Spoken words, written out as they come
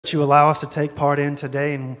that you allow us to take part in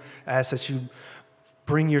today, and ask that you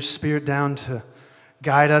bring your Spirit down to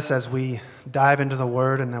guide us as we dive into the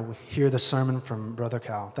Word and that we hear the sermon from Brother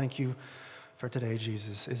Cal. Thank you for today,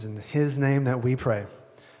 Jesus. It's in His name that we pray.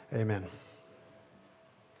 Amen.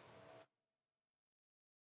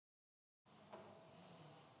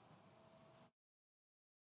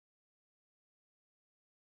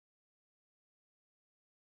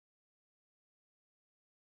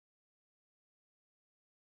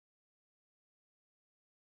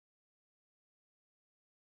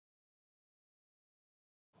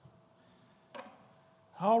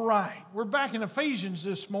 All right, we're back in Ephesians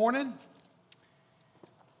this morning.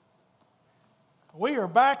 We are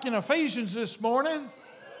back in Ephesians this morning.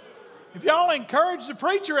 If y'all encourage the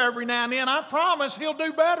preacher every now and then, I promise he'll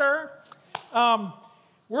do better.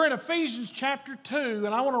 We're in Ephesians chapter 2,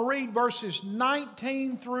 and I want to read verses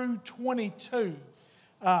 19 through 22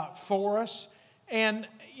 for us. And,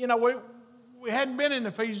 you know, we hadn't been in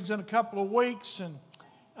Ephesians in a couple of weeks, and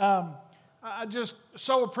I just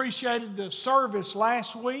so appreciated the service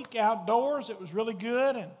last week outdoors. It was really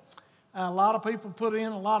good, and a lot of people put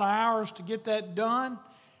in a lot of hours to get that done.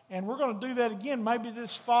 And we're going to do that again maybe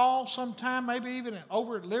this fall sometime, maybe even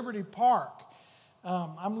over at Liberty Park.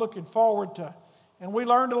 I'm looking forward to, and we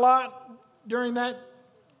learned a lot during that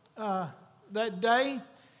day.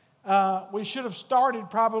 We should have started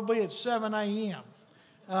probably at 7 a.m.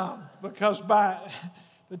 Because by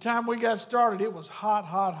the time we got started, it was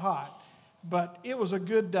hot. But it was a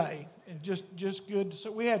good day, and just good. So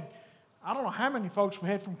we had, I don't know how many folks we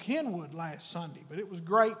had from Kenwood last Sunday, but it was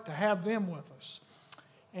great to have them with us.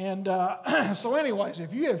 And so anyways,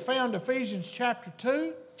 if you have found Ephesians chapter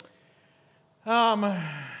 2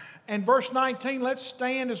 and verse 19, let's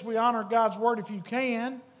stand as we honor God's word if you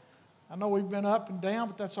can. I know we've been up and down,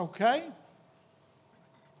 but that's okay.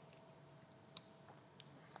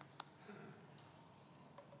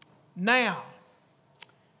 Now,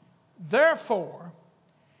 therefore,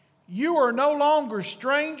 you are no longer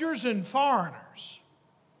strangers and foreigners.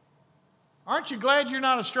 Aren't you glad you're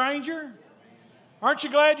not a stranger? Aren't you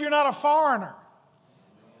glad you're not a foreigner?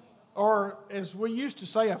 Or, as we used to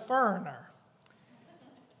say, a foreigner.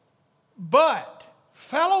 But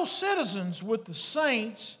fellow citizens with the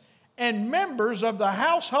saints and members of the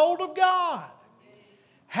household of God,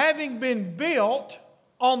 having been built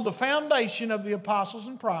on the foundation of the apostles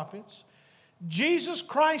and prophets, Jesus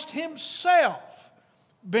Christ Himself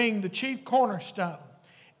being the chief cornerstone,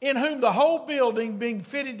 in whom the whole building being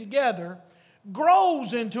fitted together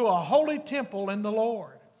grows into a holy temple in the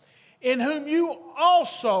Lord, in whom you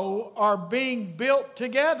also are being built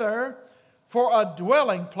together for a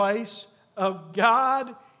dwelling place of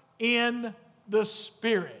God in the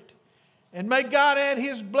Spirit. And may God add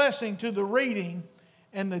His blessing to the reading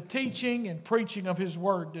and the teaching and preaching of His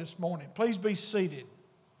word this morning. Please be seated.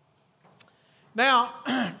 Now,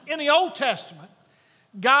 in the Old Testament,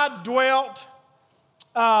 God dwelt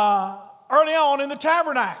early on in the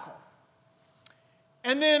tabernacle.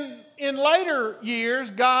 And then in later years,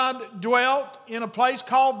 God dwelt in a place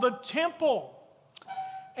called the temple.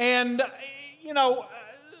 And, you know,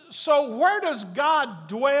 so where does God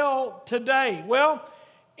dwell today? Well,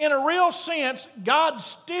 in a real sense, God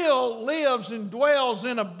still lives and dwells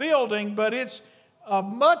in a building, but it's a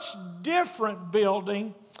much different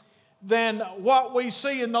building than what we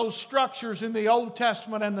see in those structures in the Old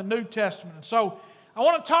Testament and the New Testament. So I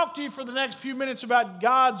want to talk to you for the next few minutes about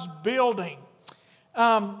God's building.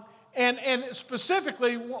 And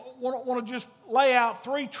specifically, want to just lay out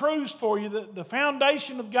three truths for you: the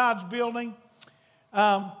foundation of God's building,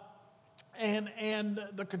 and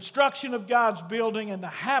the construction of God's building, and the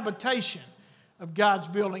habitation of God's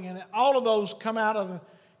building. And all of those come out of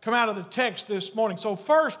the text this morning. So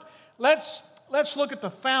first, let's look at the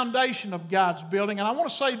foundation of God's building. And I want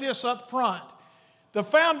to say this up front: the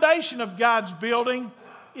foundation of God's building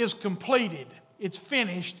is completed. It's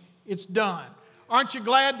finished. It's done. Aren't you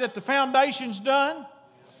glad that the foundation's done?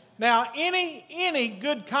 Now, any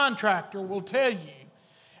good contractor will tell you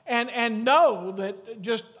and know that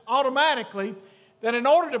just automatically that in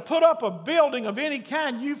order to put up a building of any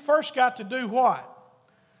kind, you first got to do what?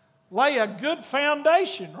 Lay a good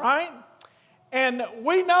foundation, right? And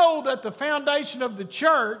we know that the foundation of the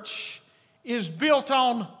church is built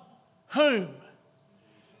on whom?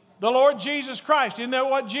 The Lord Jesus Christ. Isn't that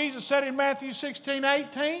what Jesus said in Matthew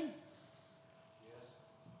 16:18?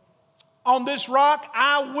 On this rock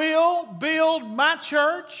I will build my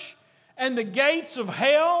church, and the gates of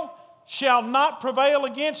hell shall not prevail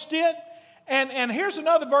against it. And here's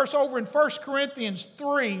another verse over in 1 Corinthians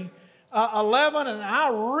 3:11, and I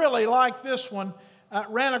really like this one.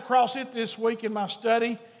 Ran across it this week in my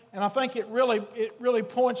study. and I think it really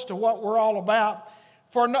points to what we're all about.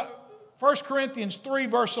 1 Corinthians 3,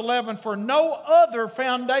 verse 11, for no other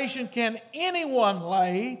foundation can anyone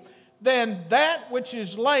lay than that which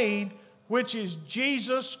is laid, which is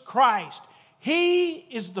Jesus Christ. He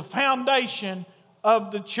is the foundation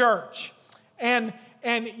of the church. And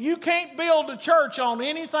you can't build a church on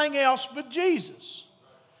anything else but Jesus.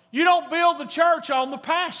 You don't build the church on the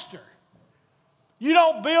pastor. You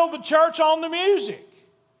don't build the church on the music.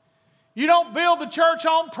 You don't build the church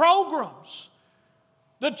on programs.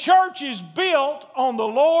 The church is built on the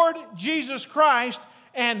Lord Jesus Christ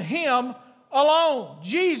and Him alone.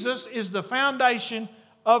 Jesus is the foundation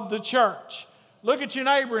of the church. Look at your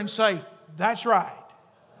neighbor and say, that's right.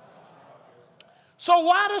 So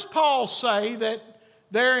why does Paul say that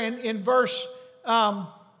there in verse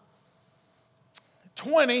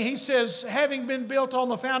 20, he says, having been built on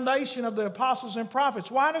the foundation of the apostles and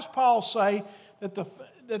prophets? Why does Paul say that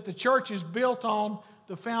the church is built on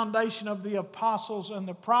the foundation of the apostles and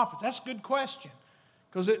the prophets? That's a good question,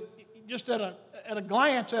 because just at a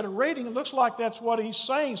glance, at a reading, it looks like that's what he's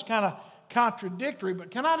saying. It's kind of contradictory.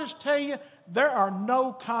 But can I just tell you, there are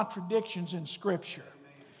no contradictions in Scripture.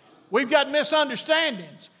 We've got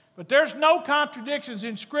misunderstandings, but there's no contradictions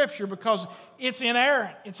in Scripture because it's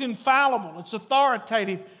inerrant, it's infallible, it's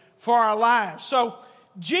authoritative for our lives. So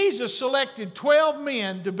Jesus selected 12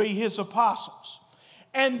 men to be His apostles.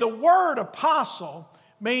 And the word apostle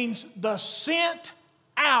means the sent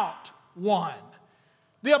out one.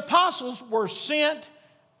 The apostles were sent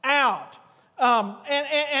out.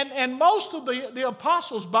 And most of the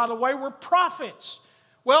apostles, by the way, were prophets.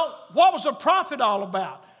 Well, what was a prophet all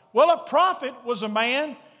about? Well, a prophet was a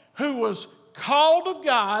man who was called of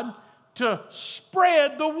God to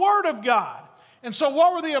spread the word of God. And so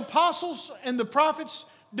what were the apostles and the prophets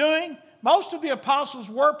doing? Most of the apostles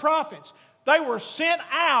were prophets. They were sent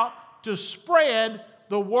out to spread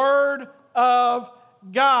the word of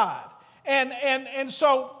God. And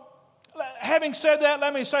so, having said that,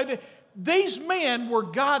 let me say that these men were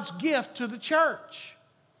God's gift to the church.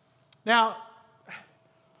 Now,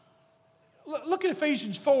 look at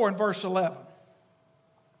Ephesians 4 and verse 11.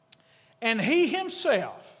 And He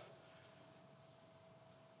Himself,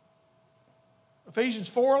 Ephesians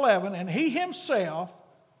 4:11, and He Himself,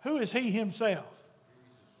 who is He Himself?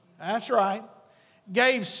 That's right.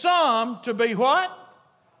 Gave some to be what?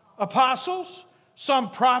 Apostles,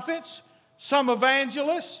 some prophets, some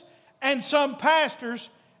evangelists, and some pastors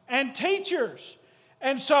and teachers.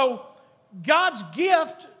 And so God's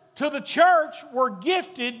gift to the church were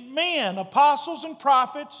gifted men, apostles and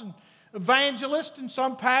prophets and evangelists and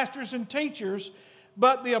some pastors and teachers.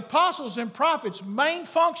 But the apostles and prophets' main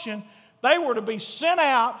function, they were to be sent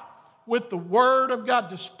out with the Word of God,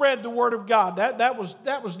 to spread the Word of God. That was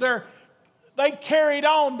their, they carried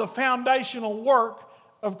on the foundational work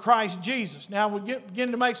of Christ Jesus. Now we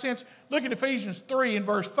begin to make sense. Look at Ephesians 3 and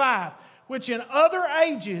verse 5, which in other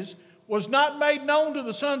ages was not made known to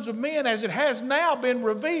the sons of men, as it has now been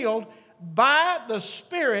revealed by the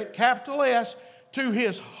Spirit, capital S, to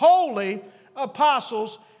His holy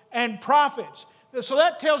apostles and prophets. So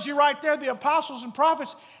that tells you right there, the apostles and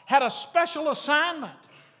prophets had a special assignment.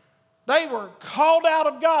 They were called out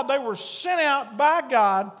of God. They were sent out by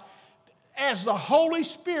God as the Holy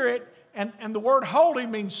Spirit, and the word holy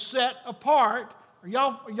means set apart. Are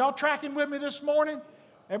y'all tracking with me this morning?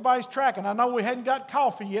 Everybody's tracking. I know we hadn't got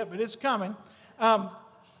coffee yet, but it's coming.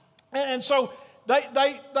 And so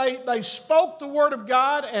they spoke the Word of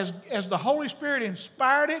God as the Holy Spirit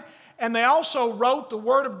inspired it, and they also wrote the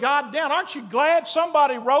Word of God down. Aren't you glad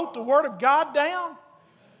somebody wrote the Word of God down?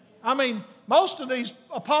 I mean, most of these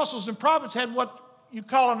apostles and prophets had what you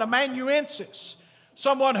call an amanuensis,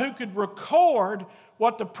 someone who could record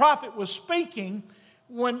what the prophet was speaking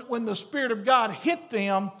when the Spirit of God hit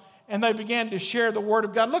them and they began to share the Word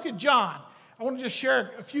of God. Look at John. I want to just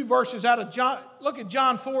share a few verses out of John. Look at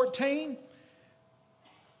John 14.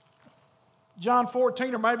 John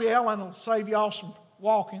 14, or maybe Ellen will save y'all some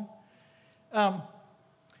walking. John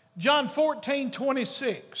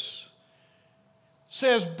 14:26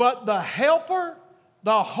 says, but the Helper,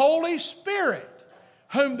 the Holy Spirit,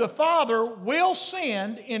 whom the Father will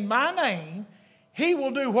send in my name, He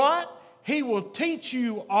will do what? He will teach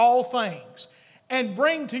you all things and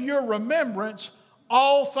bring to your remembrance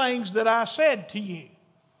all things that I said to you.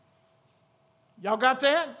 Y'all got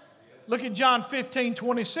that? Look at John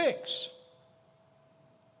 15:26.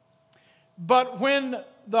 But when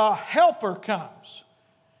the Helper comes,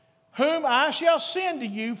 whom I shall send to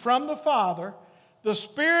you from the Father, the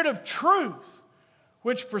Spirit of truth,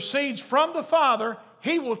 which proceeds from the Father,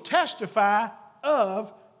 He will testify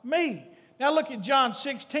of me. Now look at John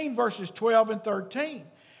 16, verses 12 and 13.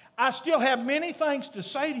 I still have many things to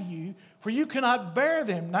say to you, for you cannot bear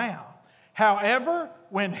them now. However,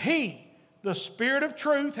 when He, the Spirit of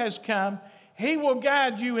truth, has come, He will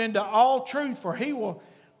guide you into all truth, for He will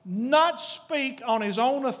not speak on His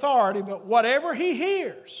own authority, but whatever He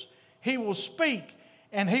hears, He will speak,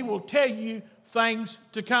 and He will tell you things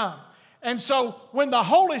to come. And so when the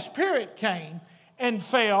Holy Spirit came and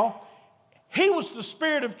fell, He was the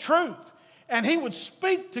Spirit of truth. And He would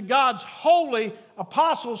speak to God's holy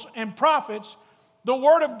apostles and prophets the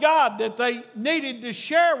Word of God that they needed to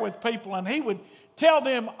share with people. And He would tell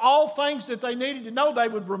them all things that they needed to know. They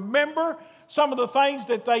would remember some of the things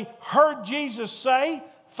that they heard Jesus say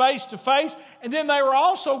face to face. And then they were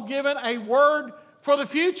also given a word for the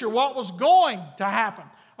future, what was going to happen.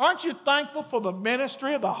 Aren't you thankful for the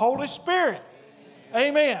ministry of the Holy Spirit?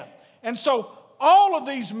 Amen. And so all of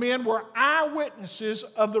these men were eyewitnesses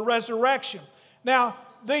of the resurrection. Now,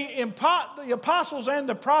 the apostles and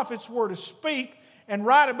the prophets were to speak and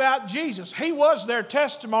write about Jesus. He was their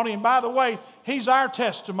testimony, and by the way, He's our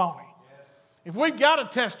testimony. If we've got a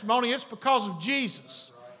testimony, it's because of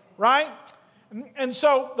Jesus, right? And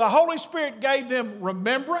so the Holy Spirit gave them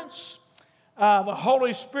remembrance. The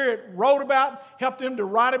Holy Spirit helped them to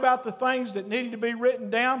write about the things that needed to be written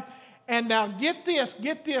down. And now get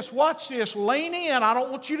this, watch this, lean in. I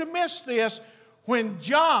don't want you to miss this. When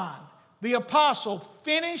John, the apostle,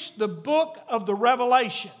 finished the book of the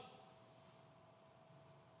Revelation,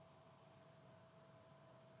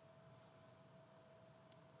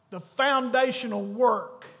 the foundational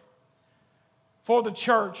work for the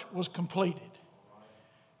church was completed.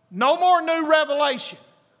 No more new revelation.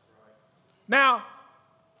 Now,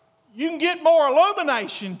 you can get more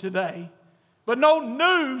illumination today, but no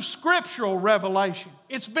new scriptural revelation.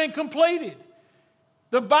 It's been completed.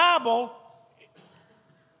 The Bible,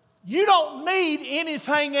 you don't need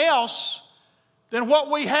anything else than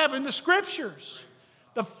what we have in the Scriptures.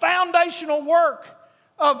 The foundational work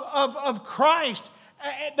of Christ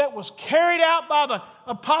that was carried out by the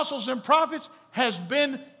apostles and prophets has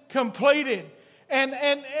been completed.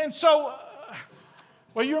 And so,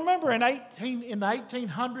 well, you remember in the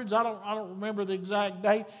 1800s, I don't remember the exact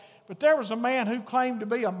date, but there was a man who claimed to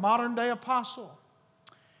be a modern day apostle.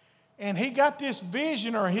 And he got this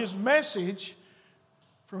vision or his message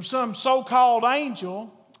from some so-called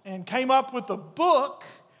angel and came up with a book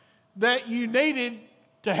that you needed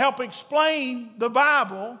to help explain the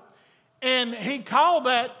Bible. And he called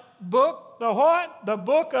that book the what? The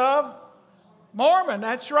Book of Mormon.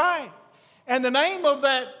 That's right. And the name of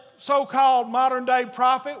that so-called modern day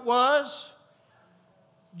prophet was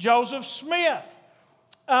Joseph Smith.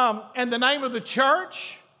 And the name of the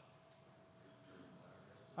church?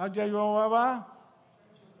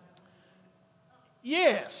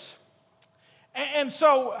 Yes. And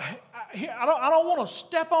so I don't want to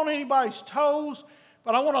step on anybody's toes,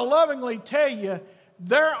 but I want to lovingly tell you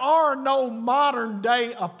there are no modern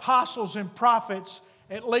day apostles and prophets,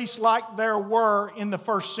 at least like there were in the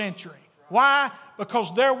first century. Why?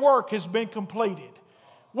 Because their work has been completed.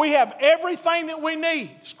 We have everything that we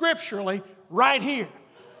need scripturally right here.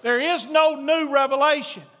 There is no new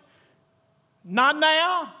revelation. Not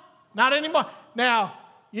now, not anymore. Now,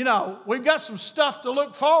 you know, we've got some stuff to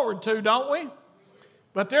look forward to, don't we?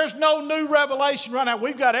 But there's no new revelation right now.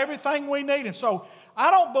 We've got everything we need. And so I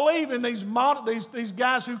don't believe in these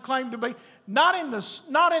guys who claim to be, not in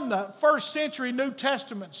the first century New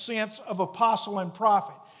Testament sense of apostle and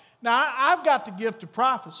prophet. Now, I've got the gift of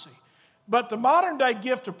prophecy, but the modern day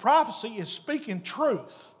gift of prophecy is speaking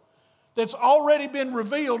truth that's already been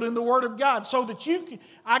revealed in the Word of God, so that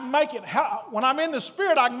I can make it, when I'm in the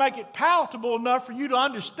Spirit, I can make it palatable enough for you to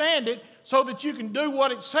understand it so that you can do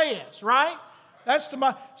what it says, right?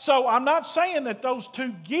 So I'm not saying that those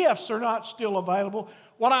two gifts are not still available.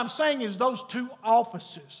 What I'm saying is those two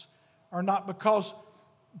offices are not, because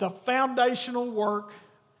the foundational work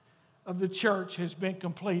of the church has been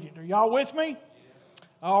completed. Are y'all with me?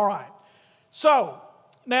 All right. So,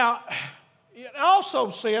 now, it also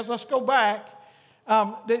says, let's go back,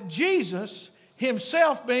 that Jesus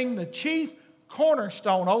Himself being the chief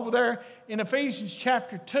cornerstone over there in Ephesians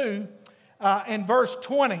chapter 2 and verse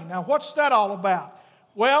 20. Now, what's that all about?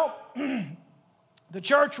 Well, the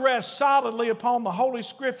church rests solidly upon the Holy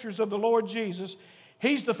Scriptures of the Lord Jesus.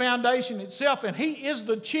 He's the foundation itself, and He is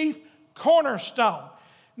the chief cornerstone.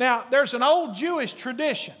 Now, there's an old Jewish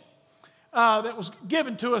tradition that was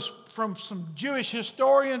given to us from some Jewish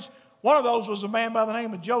historians. One of those was a man by the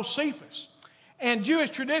name of Josephus. And Jewish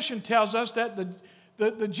tradition tells us that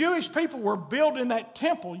the Jewish people were building that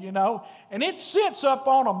temple, you know, and it sits up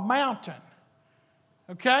on a mountain,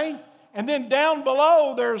 okay? And then down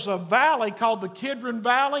below, there's a valley called the Kidron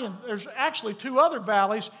Valley, and there's actually two other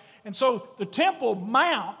valleys. And so the Temple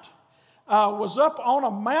Mount was up on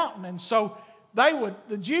a mountain, and so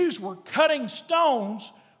the Jews were cutting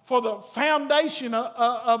stones for the foundation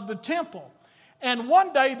of the temple. And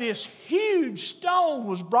one day, this huge stone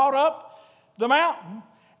was brought up the mountain,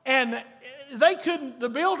 and the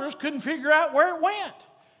builders couldn't figure out where it went.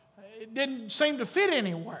 It didn't seem to fit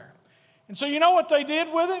anywhere. And so you know what they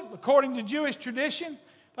did with it? According to Jewish tradition,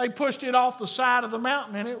 they pushed it off the side of the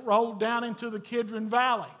mountain and it rolled down into the Kidron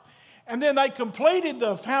Valley. And then they completed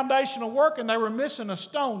the foundational work and they were missing a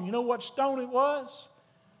stone. You know what stone it was?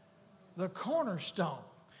 The cornerstone.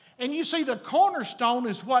 And you see, the cornerstone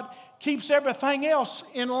is what keeps everything else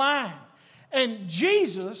in line. And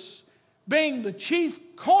Jesus, being the chief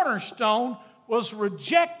cornerstone, was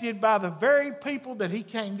rejected by the very people that he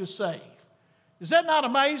came to save. Is that not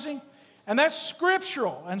amazing? And that's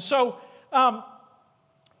scriptural. And so 1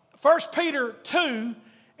 Peter 2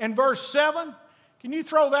 and verse 7. Can you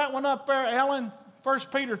throw that one up there, Ellen? 1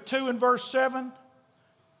 Peter 2 and verse 7.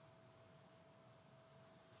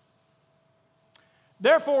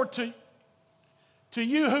 Therefore, to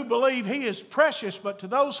you who believe, he is precious, but to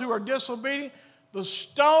those who are disobedient, the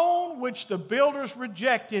stone which the builders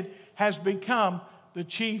rejected has become the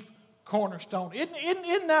chief cornerstone.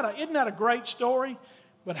 Isn't that a great story?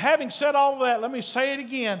 But having said all of that, let me say it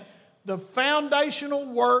again. The foundational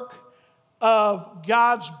work of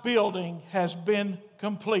God's building has been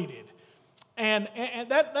completed. And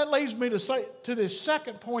that leads me to this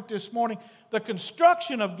second point this morning. The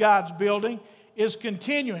construction of God's building is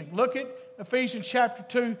continuing. Look at Ephesians chapter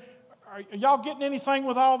 2. Are y'all getting anything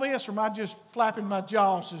with all this, or am I just flapping my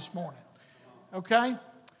jaws this morning? Okay?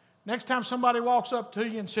 Next time somebody walks up to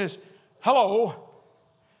you and says, hello,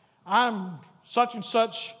 I'm such and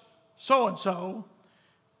such so-and-so.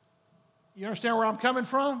 You understand where I'm coming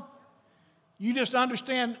from? You just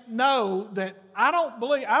know that I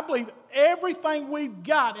believe everything we've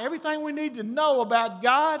got, everything we need to know about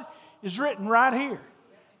God is written right here.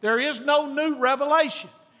 There is no new revelation.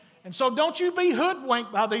 And so don't you be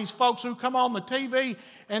hoodwinked by these folks who come on the TV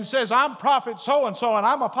and says, I'm prophet so-and-so and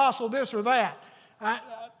I'm apostle this or that.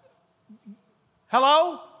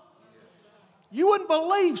 Hello? You wouldn't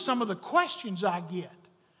believe some of the questions I get.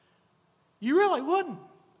 You really wouldn't.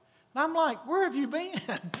 And I'm like, where have you been?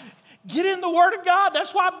 Get in the Word of God.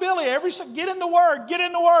 That's why Billy, get in the Word, get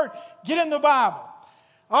in the Word, get in the Bible.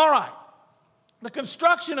 All right. The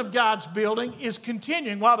construction of God's building is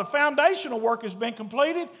continuing. While the foundational work has been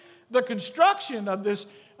completed, the construction of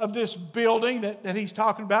this building that he's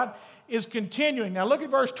talking about is continuing. Now look at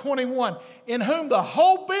verse 21. In whom the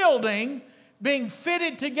whole building, being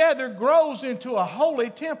fitted together, grows into a holy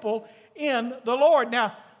temple in the Lord.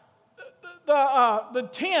 Now, the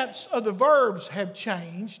tense of the verbs have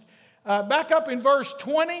changed. Back up in verse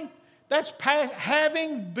 20, that's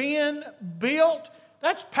having been built.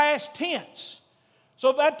 That's past tense.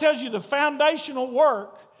 So that tells you the foundational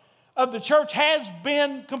work of the church has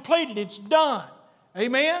been completed. It's done.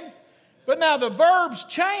 Amen? But now the verbs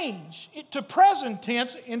change to present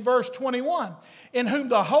tense in verse 21. In whom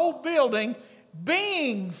the whole building,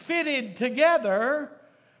 being fitted together,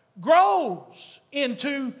 grows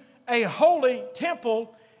into a holy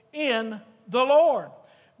temple in the Lord.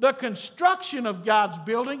 The construction of God's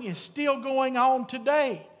building is still going on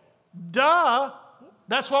today. Duh.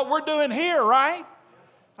 That's what we're doing here, right?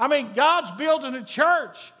 I mean, God's building a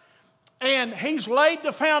church, and He's laid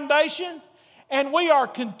the foundation, and we are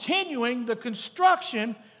continuing the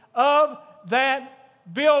construction of that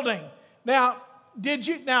building. Now,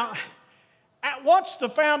 once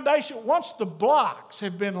the blocks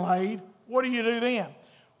have been laid, what do you do then?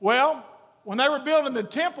 Well, when they were building the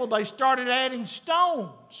temple, they started adding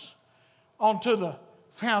stones onto the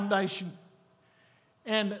foundation.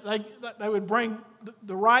 And they would bring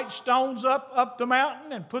the right stones up the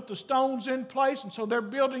mountain and put the stones in place. And so they're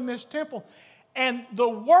building this temple. And the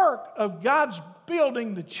work of God's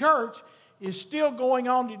building the church is still going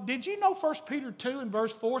on. Did you know 1 Peter 2 and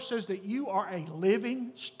verse 4 says that you are a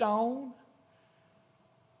living stone?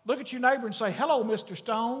 Look at your neighbor and say, hello, Mr.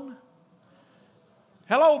 Stone.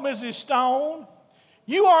 Hello, Mrs. Stone.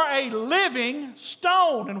 You are a living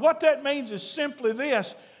stone. And what that means is simply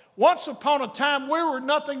this. Once upon a time, we were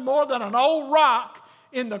nothing more than an old rock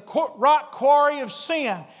in the rock quarry of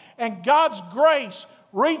sin. And God's grace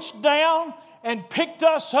reached down and picked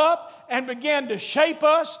us up and began to shape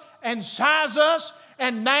us and size us.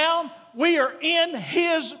 And now we are in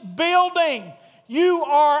His building. You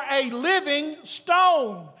are a living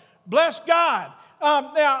stone. Bless God.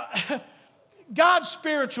 Now, God's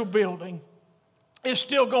spiritual building is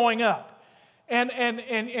still going up.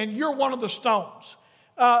 And you're one of the stones.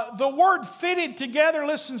 The word fitted together,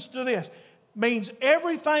 listens to this, means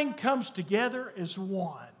everything comes together as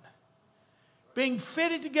one. Being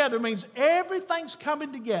fitted together means everything's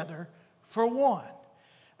coming together for one.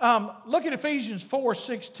 Look at Ephesians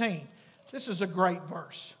 4:16. This is a great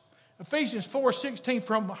verse. Ephesians 4:16,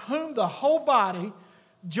 from whom the whole body,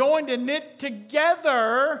 joined and knit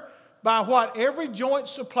together by what every joint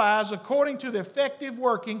supplies, according to the effective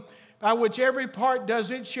working by which every part does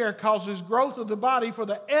its share, causes growth of the body for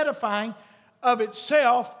the edifying of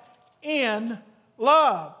itself in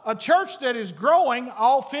love. A church that is growing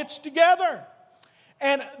all fits together.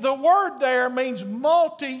 And the word there means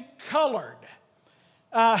multicolored.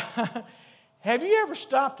 Have you ever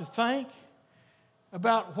stopped to think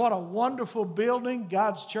about what a wonderful building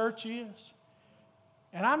God's church is?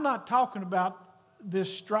 And I'm not talking about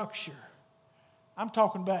this structure. I'm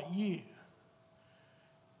talking about you.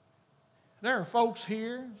 There are folks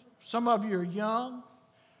here. Some of you are young.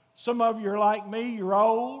 Some of you are like me, you're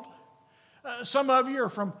old. Some of you are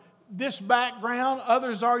from this background.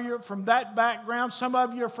 Others are from that background. Some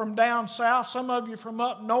of you are from down south. Some of you are from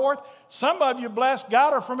up north. Some of you, bless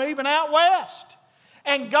God, are from even out west.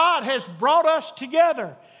 And God has brought us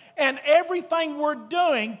together. And everything we're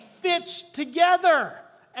doing fits together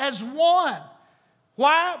as one.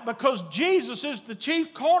 Why? Because Jesus is the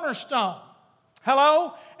chief cornerstone.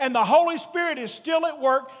 Hello? And the Holy Spirit is still at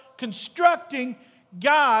work constructing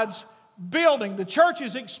God's building. The church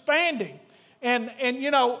is expanding. And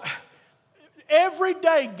you know, every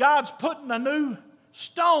day God's putting a new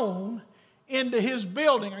stone into His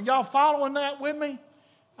building. Are y'all following that with me?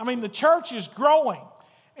 I mean, the church is growing.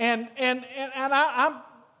 And I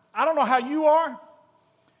don't know how you are,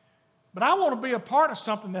 but I want to be a part of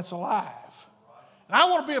something that's alive. And I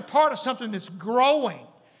want to be a part of something that's growing.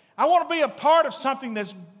 I want to be a part of something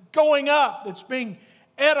that's going up, that's being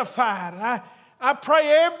edified. And I pray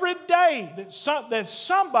every day that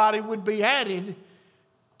somebody would be added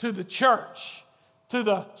to the church, to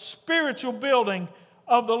the spiritual building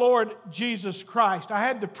of the Lord Jesus Christ. I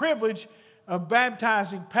had the privilege of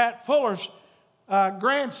baptizing Pat Fuller's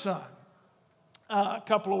grandson a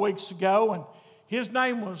couple of weeks ago, and his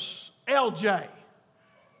name was LJ.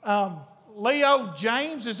 Leo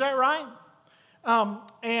James, is that right?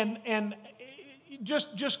 And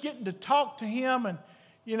just getting to talk to him, and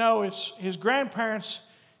you know, his grandparents,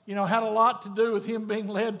 you know, had a lot to do with him being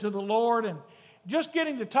led to the Lord, and just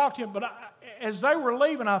getting to talk to him. But as they were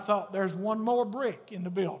leaving, I thought, there's one more brick in the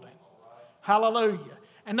building. Hallelujah.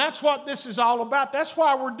 And that's what this is all about. That's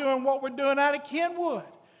why we're doing what we're doing out of Kenwood.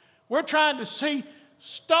 We're trying to see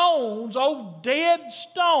stones, old dead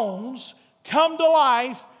stones, come to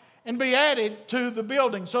life and be added to the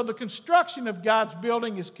building. So the construction of God's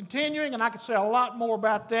building is continuing, and I could say a lot more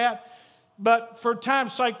about that, but for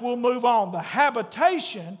time's sake, we'll move on. The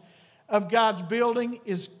habitation of God's building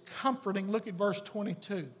is comforting. Look at verse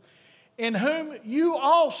 22. In whom you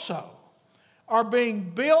also are being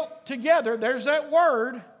built together, there's that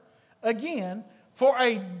word again, for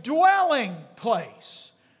a dwelling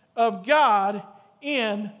place of God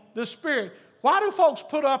in the Spirit. Why do folks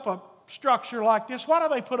put up a structure like this? Why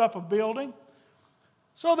do they put up a building?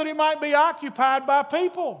 So that it might be occupied by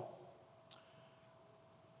people.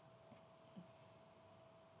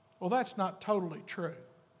 Well, that's not totally true.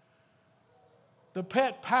 The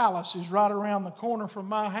Pet Palace is right around the corner from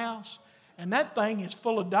my house, and that thing is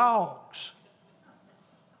full of dogs.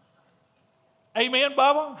 Amen,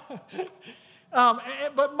 Bubba?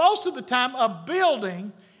 But most of the time, a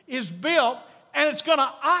building is built, and it's going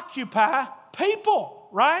to occupy people,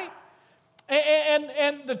 right?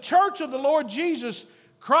 And the church of the Lord Jesus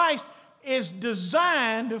Christ is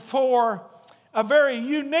designed for a very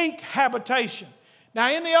unique habitation. Now,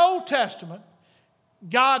 in the Old Testament,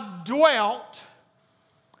 God dwelt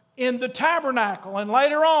in the tabernacle and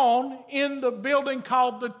later on in the building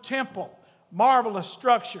called the temple. Marvelous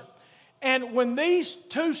structure. And when these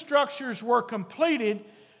two structures were completed,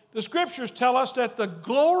 the Scriptures tell us that the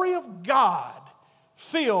glory of God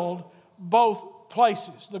filled both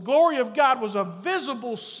places. The glory of God was a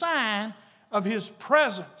visible sign of His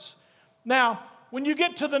presence. Now, when you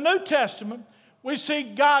get to the New Testament, we see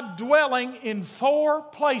God dwelling in 4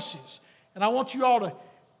 places. And I want you all to,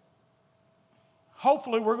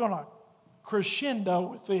 hopefully we're going to crescendo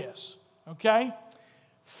with this, okay?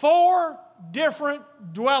 4 different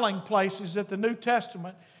dwelling places that the New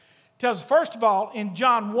Testament tells us. First of all, in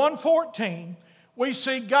John 1:14, we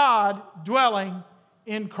see God dwelling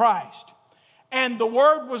in Christ. And the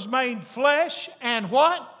Word was made flesh and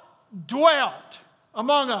what? Dwelt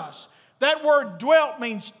among us. That word dwelt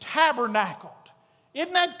means tabernacled.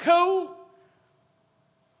 Isn't that cool?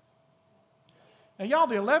 Now, y'all,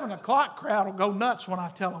 the 11 o'clock crowd will go nuts when I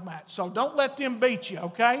tell them that. So don't let them beat you,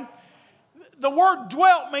 okay? The word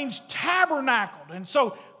dwelt means tabernacled. And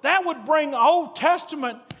so that would bring Old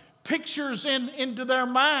Testament pictures into their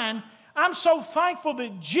mind. I'm so thankful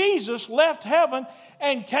that Jesus left heaven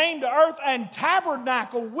and came to earth and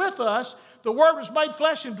tabernacled with us. The Word was made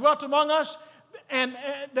flesh and dwelt among us. And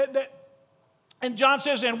John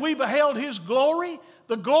says, and we beheld His glory.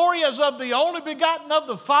 The glory as of the only begotten of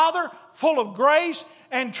the Father, full of grace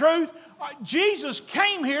and truth. Jesus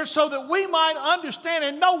came here so that we might understand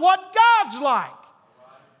and know what God's like.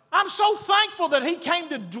 I'm so thankful that He came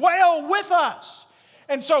to dwell with us.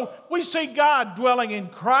 And so we see God dwelling in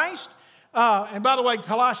Christ. And by the way,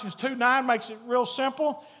 Colossians 2:9 makes it real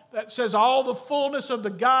simple. That says, all the fullness of the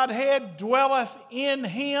Godhead dwelleth in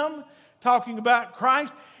Him, talking about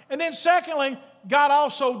Christ. And then secondly, God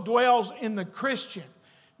also dwells in the Christian.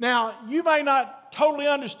 Now, you may not totally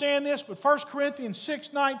understand this, but 1 Corinthians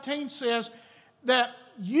 6:19 says that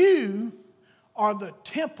you are the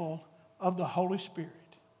temple of the Holy Spirit.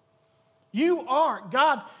 You are.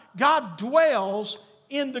 God dwells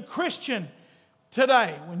in the Christian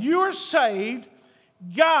today. When you are saved,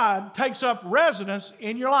 God takes up residence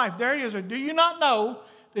in your life. There it is. Do you not know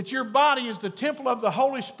that your body is the temple of the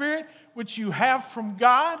Holy Spirit, which you have from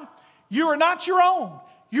God? You are not your own.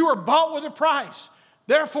 You are bought with a price.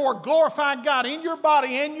 Therefore, glorify God in your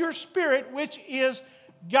body and your spirit, which is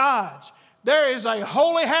God's. There is a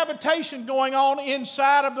holy habitation going on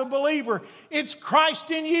inside of the believer. It's Christ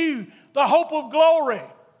in you, the hope of glory.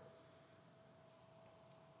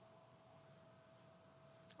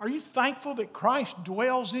 Are you thankful that Christ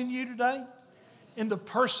dwells in you today? In the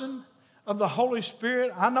person of the Holy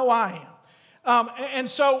Spirit? I know I am. And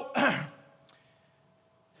so,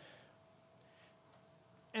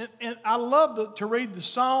 and I love to read the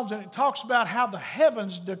Psalms, and it talks about how the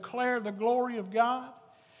heavens declare the glory of God.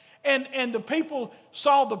 And the people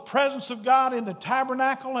saw the presence of God in the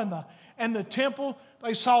tabernacle and the temple.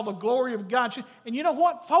 They saw the glory of God. And you know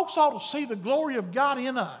what? Folks ought to see the glory of God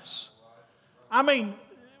in us. I mean,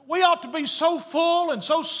 we ought to be so full and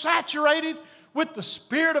so saturated with the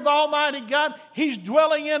Spirit of Almighty God. He's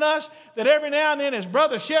dwelling in us that every now and then, as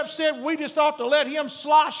Brother Shep said, we just ought to let Him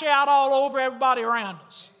slosh out all over everybody around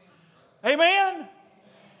us. Amen?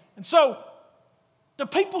 And so, the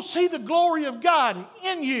people see the glory of God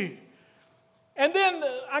in you. And then,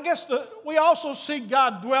 I guess, we also see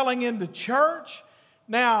God dwelling in the church.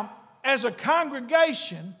 Now, as a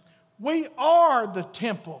congregation, we are the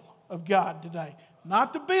temple of God today.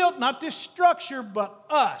 Not the build, not this structure, but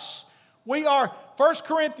us. We are, 1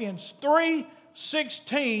 Corinthians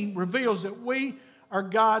 3:16 reveals that we are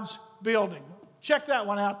God's building. Check that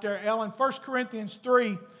one out there, Ellen. 1 Corinthians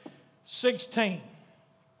 3:16.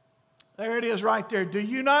 There it is right there. Do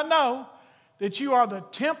you not know that you are the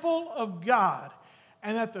temple of God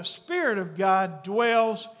and that the Spirit of God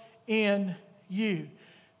dwells in you?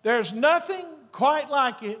 There's nothing quite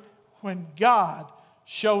like it when God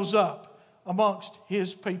shows up amongst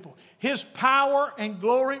His people. His power and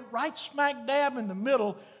glory right smack dab in the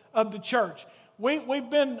middle of the church. We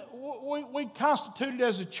constituted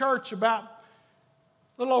as a church about a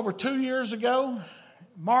little over 2 years ago.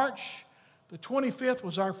 March the 25th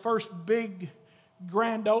was our first big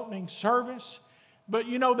grand opening service. But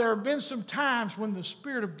you know, there have been some times when the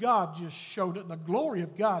Spirit of God just showed up, the glory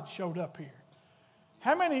of God showed up here.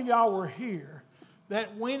 How many of y'all were here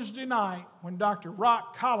that Wednesday night when Dr.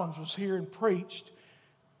 Rock Collins was here and preached?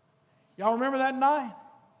 Y'all remember that night?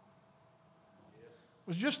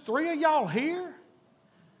 Was just 3 of y'all here?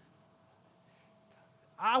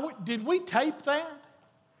 Did we tape that?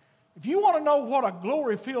 If you want to know what a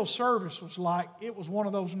glory-filled service was like, it was one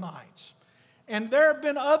of those nights. And there have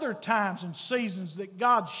been other times and seasons that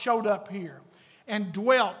God showed up here and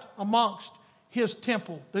dwelt amongst His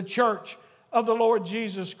temple, the church of the Lord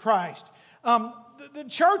Jesus Christ. The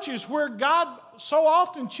church is where God so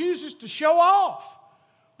often chooses to show off.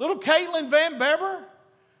 Little Caitlin Van Bever,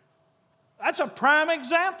 that's a prime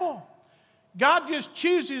example. God just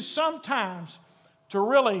chooses sometimes to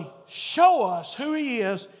really show us who He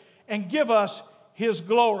is and give us His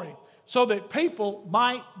glory so that people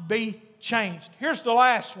might be changed. Here's the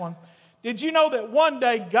last one. Did you know that one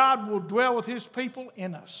day God will dwell with His people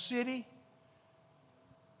in a city?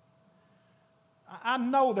 I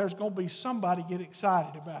know there's going to be somebody get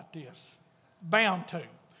excited about this. Bound to.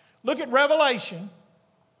 Look at Revelation.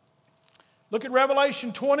 Look at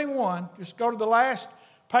Revelation 21. Just go to the last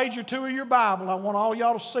page or two of your Bible. I want all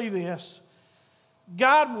y'all to see this.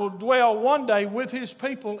 God will dwell one day with His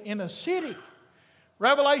people in a city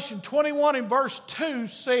Revelation 21 and verse 2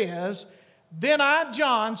 says, "Then I,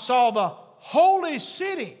 John, saw the holy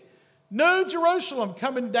city, New Jerusalem,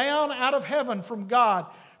 coming down out of heaven from God,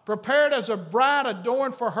 prepared as a bride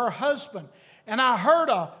adorned for her husband. And I heard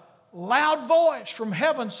a loud voice from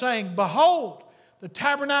heaven saying, Behold, the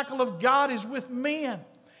tabernacle of God is with men,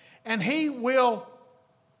 and He will,"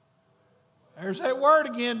 there's that word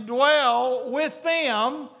again, "dwell with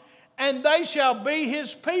them, and they shall be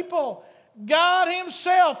His people. God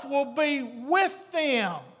Himself will be with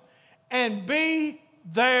them and be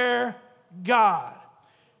their God."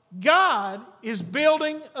 God is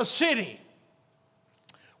building a city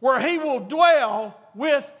where He will dwell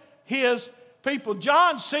with His people.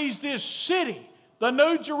 John sees this city, the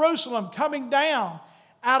New Jerusalem, coming down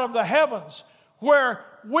out of the heavens, where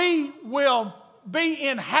we will be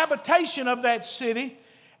in habitation of that city,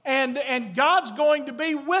 and God's going to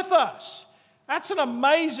be with us. That's an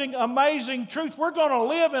amazing, amazing truth. We're going to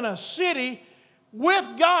live in a city with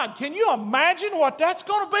God. Can you imagine what that's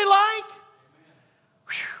going to be like?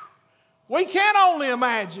 Whew. We can only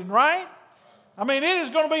imagine, right? I mean, it is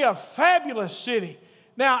going to be a fabulous city.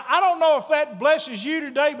 Now, I don't know if that blesses you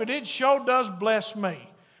today, but it sure does bless me.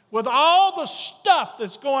 With all the stuff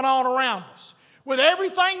that's going on around us, with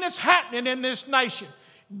everything that's happening in this nation,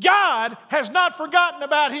 God has not forgotten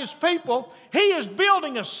about His people. He is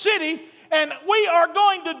building a city, and we are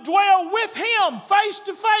going to dwell with Him face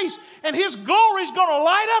to face, and His glory is going to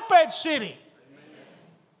light up that city.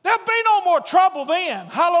 There'll be no more trouble then.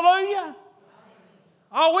 Hallelujah.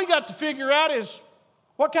 All we got to figure out is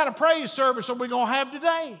what kind of praise service are we going to have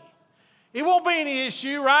today? It won't be any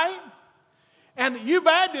issue, right? And you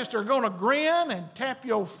Baptists are going to grin and tap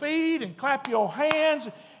your feet and clap your hands,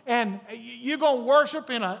 and you're going to worship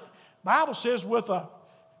in a, Bible says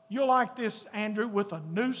you'll like this, Andrew, with a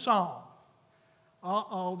new song.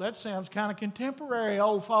 Uh-oh, that sounds kind of contemporary,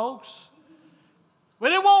 old folks.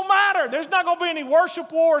 But it won't matter. There's not going to be any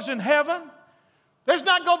worship wars in heaven. There's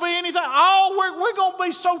not going to be anything. Oh, we're going to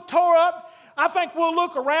be so tore up. I think we'll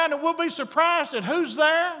look around and we'll be surprised at who's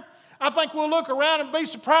there. I think we'll look around and be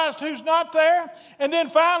surprised who's not there. And then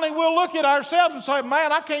finally we'll look at ourselves and say,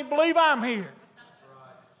 man, I can't believe I'm here.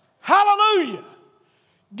 Hallelujah.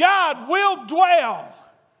 God will dwell,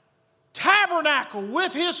 tabernacle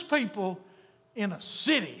with His people in a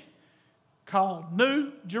city called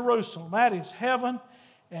New Jerusalem. That is heaven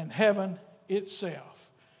and heaven itself.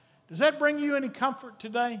 Does that bring you any comfort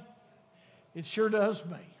today? It sure does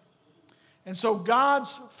me. And so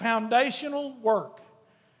God's foundational work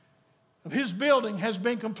of His building has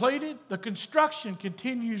been completed. The construction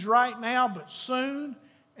continues right now, but soon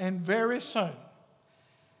and very soon,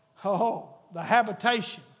 the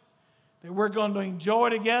habitation that we're going to enjoy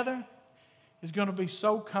together is going to be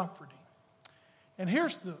so comforting. And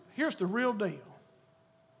here's the real deal.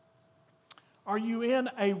 Are you in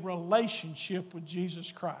a relationship with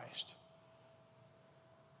Jesus Christ?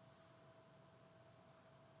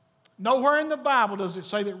 Nowhere in the Bible does it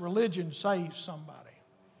say that religion saves somebody.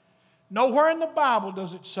 Nowhere in the Bible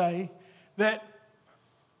does it say that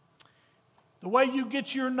the way you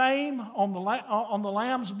get your name on the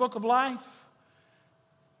Lamb's Book of Life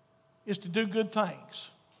is to do good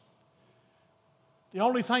things. The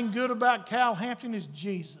only thing good about Cal Hampton is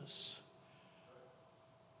Jesus.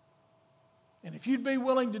 And if you'd be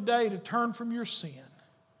willing today to turn from your sin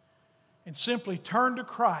and simply turn to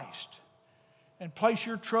Christ and place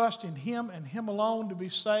your trust in Him and Him alone to be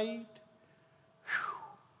saved,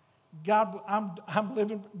 God, I'm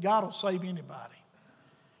living, God will save anybody.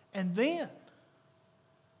 And then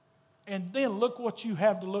look what you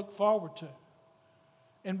have to look forward to.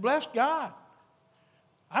 And bless God,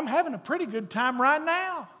 I'm having a pretty good time right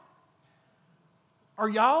now. Are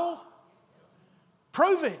y'all?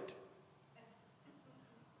 Prove it.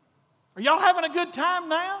 Are y'all having a good time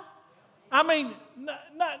now? I mean,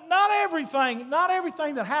 not everything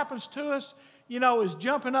that happens to us, is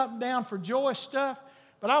jumping up and down for joy stuff.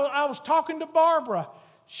 But I was talking to Barbara.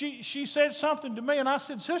 She said something to me, and I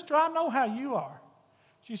said, Sister, I know how you are.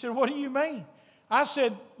 She said, what do you mean? I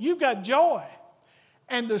said, you've got joy.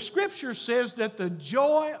 And the Scripture says that the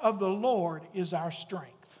joy of the Lord is our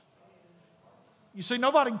strength. You see,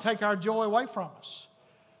 nobody can take our joy away from us,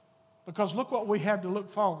 because look what we have to look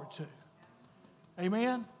forward to.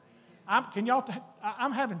 Amen?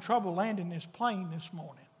 I'm having trouble landing this plane this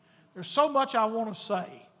morning. There's so much I want to say.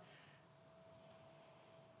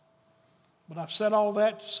 But I've said all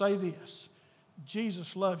that to say this.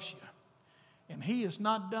 Jesus loves you, and He is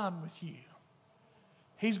not done with you.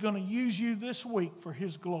 He's going to use you this week for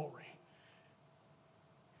His glory.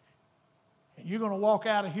 And you're going to walk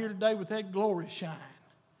out of here today with that glory shine,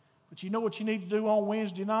 But you know what you need to do on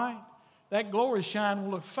Wednesday night? That glory shine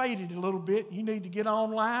will have faded a little bit. You need to get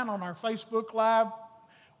online on our Facebook Live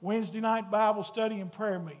Wednesday night Bible study and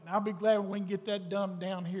prayer meeting. I'll be glad when we can get that done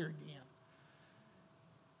down here again.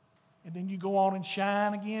 And then you go on and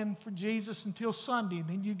shine again for Jesus until Sunday. And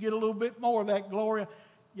then you get a little bit more of that glory.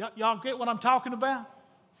 Y'all get what I'm talking about?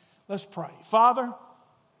 Let's pray. Father,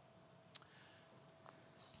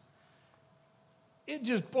 it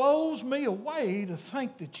just blows me away to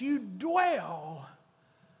think that you dwell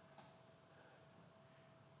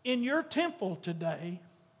in your temple today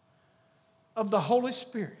of the Holy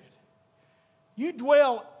Spirit. You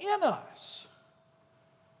dwell in us.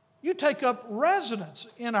 You take up residence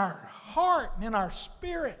in our heart and in our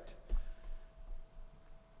spirit.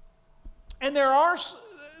 And there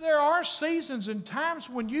are seasons and times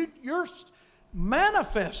when your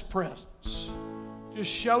manifest presence just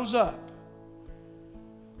shows up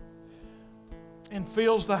and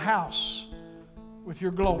fills the house with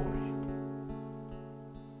your glory.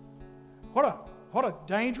 What a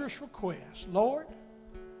dangerous request. Lord,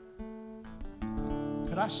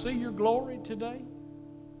 could I see your glory today?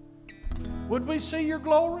 Would we see your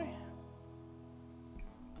glory?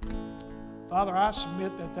 Father, I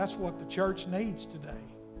submit that that's what the church needs today.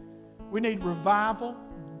 We need revival.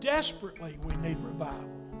 Desperately, we need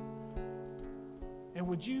revival. And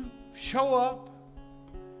would you show up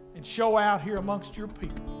and show out here amongst your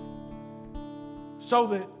people so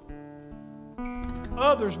that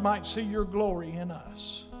others might see your glory in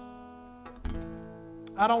us?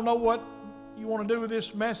 I don't know what you want to do with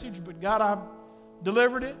this message, but God, I've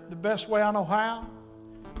delivered it the best way I know how.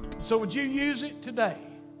 So would you use it today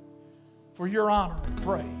for your honor and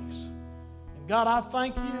praise? And God, I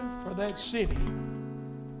thank you for that city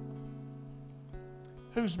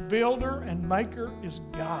whose builder and maker is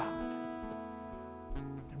God.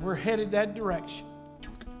 And we're headed that direction.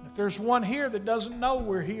 If there's one here that doesn't know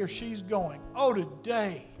where he or she's going,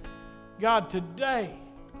 today, God, today,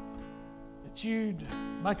 that you'd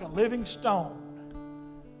make a living stone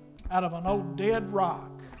out of an old dead rock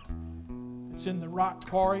that's in the rock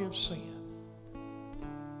quarry of sin.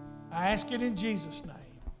 I ask it in Jesus'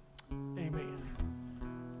 name. Amen.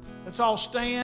 Let's all stand.